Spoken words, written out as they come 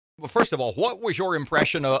Well, first of all, what was your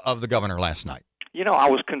impression of the governor last night? I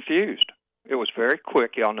was confused. It was very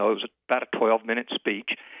quick. Y'all know it was about a 12-minute speech.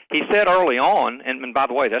 He said early on, and by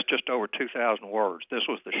the way, that's just over 2,000 words. This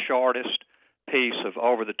was the shortest piece of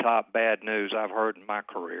over-the-top bad news I've heard in my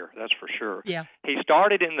career, that's for sure. Yeah. He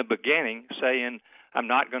started in the beginning saying, I'm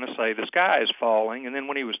not going to say the sky is falling, and then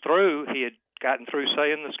when he was through, he had gotten through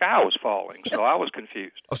saying the sky was falling, so I was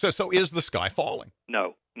confused. Oh, so is the sky falling?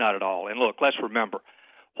 No, not at all. And look, let's remember,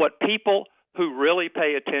 what people who really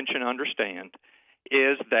pay attention understand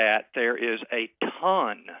is that there is a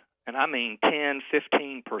ton, and I mean 10,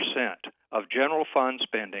 15% of general fund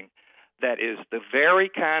spending that is the very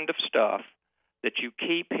kind of stuff that you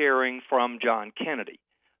keep hearing from John Kennedy.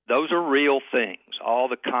 Those are real things, all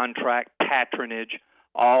the contract patronage,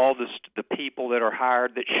 all the people that are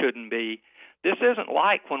hired that shouldn't be. This isn't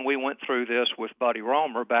like when we went through this with Buddy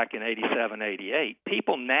Roemer back in 87, 88.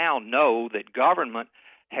 People now know that government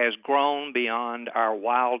has grown beyond our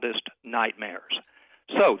wildest nightmares.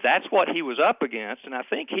 So that's what he was up against, and I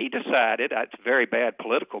think he decided, it's a very bad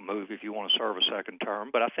political move if you want to serve a second term,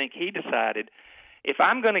 but I think he decided, if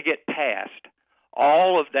I'm going to get past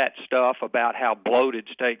all of that stuff about how bloated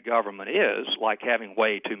state government is, like having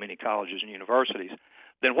way too many colleges and universities,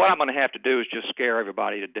 then what I'm going to have to do is just scare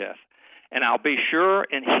everybody to death. And I'll be sure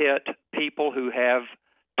and hit people who have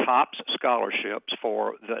TOPS scholarships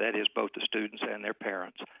that is both the students and their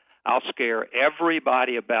parents. I'll scare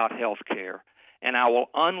everybody about health care, and I will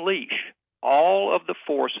unleash all of the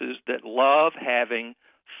forces that love having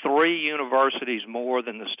 3 universities more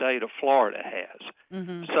than the state of Florida has.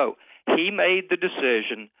 Mm-hmm. So he made the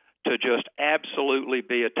decision to just absolutely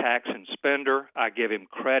be a tax and spender. I give him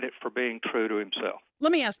credit for being true to himself.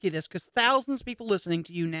 Let me ask you this, because thousands of people listening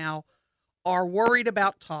to you now are worried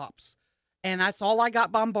about TOPS. And that's all I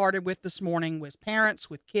got bombarded with this morning was parents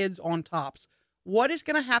with kids on TOPS. What is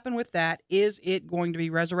going to happen with that? Is it going to be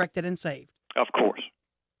resurrected and saved? Of course.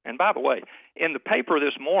 And by the way, in the paper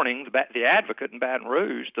this morning, the Advocate in Baton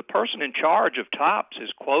Rouge, the person in charge of TOPS is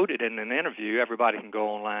quoted in an interview, everybody can go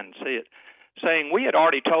online and see it, saying, we had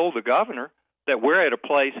already told the governor that we're at a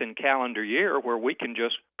place in calendar year where we can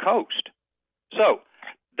just coast. So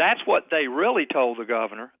that's what they really told the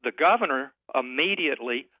governor. The governor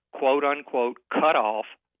immediately, quote unquote, cut off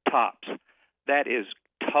TOPS. That is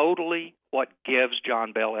totally what gives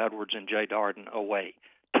John Bel Edwards and Jay Darden away.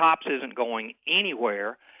 TOPS isn't going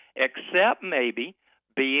anywhere except maybe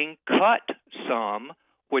being cut some,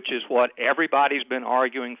 which is what everybody's been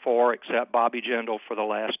arguing for except Bobby Jindal for the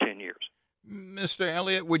last 10 years. Mr.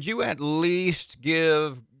 Elliott, would you at least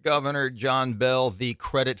give Governor John Bel the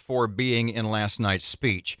credit for being in last night's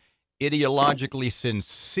speech ideologically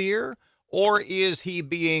sincere, or is he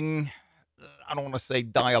being, I don't want to say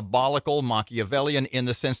diabolical, Machiavellian, in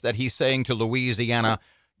the sense that he's saying to Louisiana,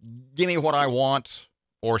 give me what I want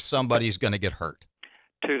or somebody's going to get hurt?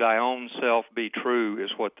 To thy own self be true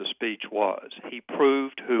is what the speech was. He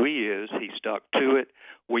proved who he is. He stuck to it.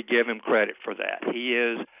 We give him credit for that. He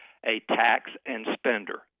is a tax and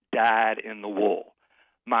spender, dyed in the wool.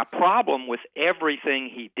 My problem with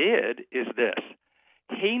everything he did is this.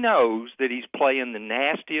 He knows that he's playing the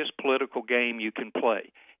nastiest political game you can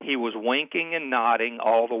play. He was winking and nodding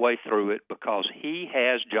all the way through it because he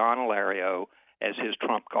has John Alario as his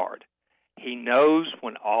trump card. He knows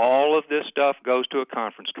when all of this stuff goes to a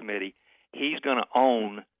conference committee, he's going to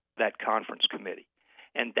own that conference committee.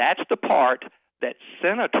 And that's the part that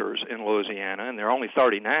senators in Louisiana, and there are only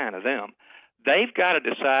 39 of them, they've got to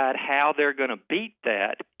decide how they're going to beat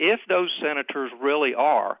that if those senators really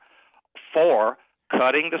are for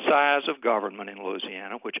cutting the size of government in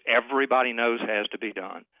Louisiana, which everybody knows has to be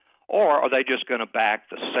done, or are they just going to back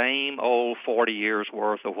the same old 40 years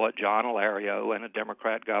worth of what John Alario and a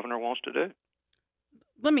Democrat governor wants to do?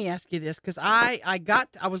 Let me ask you this, because I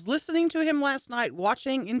was listening to him last night,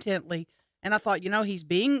 watching intently, and I thought, he's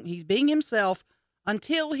being himself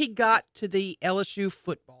until he got to the LSU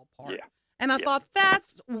football part. Yeah. And I thought,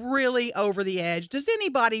 that's really over the edge. Does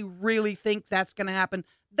anybody really think that's going to happen?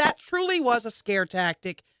 That truly was a scare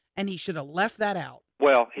tactic, and he should have left that out.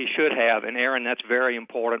 Well, he should have, and Aaron, that's very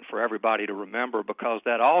important for everybody to remember because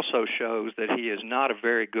that also shows that he is not a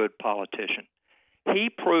very good politician. He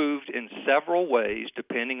proved in several ways,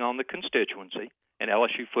 depending on the constituency, and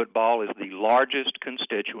LSU football is the largest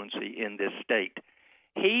constituency in this state.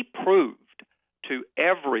 He proved to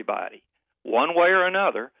everybody, one way or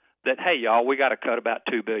another, that, hey, y'all, we got to cut about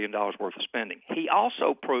 $2 billion worth of spending. He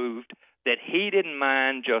also proved that he didn't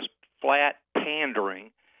mind just flat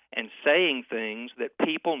pandering and saying things that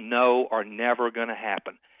people know are never going to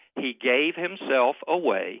happen. He gave himself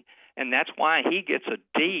away, and that's why he gets a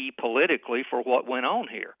D politically for what went on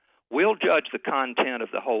here. We'll judge the content of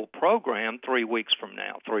the whole program 3 weeks from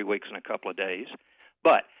now, 3 weeks and a couple of days.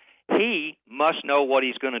 But he must know what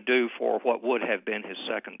he's going to do for what would have been his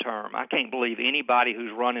second term. I can't believe anybody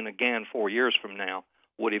who's running again 4 years from now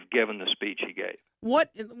would have given the speech he gave.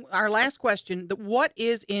 Our last question, what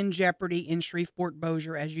is in jeopardy in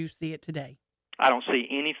Shreveport-Bossier as you see it today? I don't see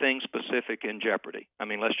anything specific in jeopardy. I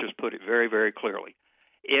mean, let's just put it very, very clearly.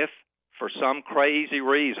 If for some crazy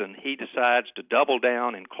reason he decides to double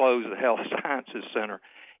down and close the Health Sciences Center,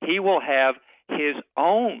 he will have his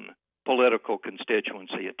own political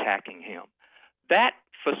constituency attacking him. That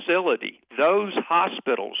facility, those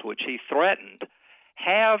hospitals which he threatened,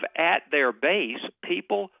 have at their base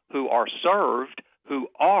people who are served who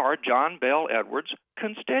are John Bel Edwards'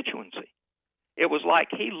 constituency. It was like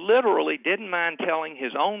he literally didn't mind telling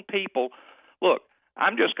his own people, look,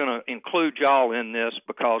 I'm just going to include y'all in this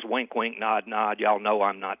because wink, wink, nod, nod, y'all know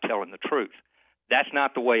I'm not telling the truth. That's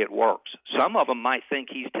not the way it works. Some of them might think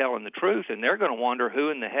he's telling the truth, and they're going to wonder who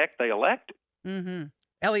in the heck they elected. Mm-hmm.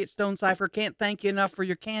 Elliot Stonecipher, can't thank you enough for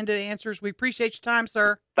your candid answers. We appreciate your time,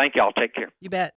 sir. Thank y'all. Take care. You bet.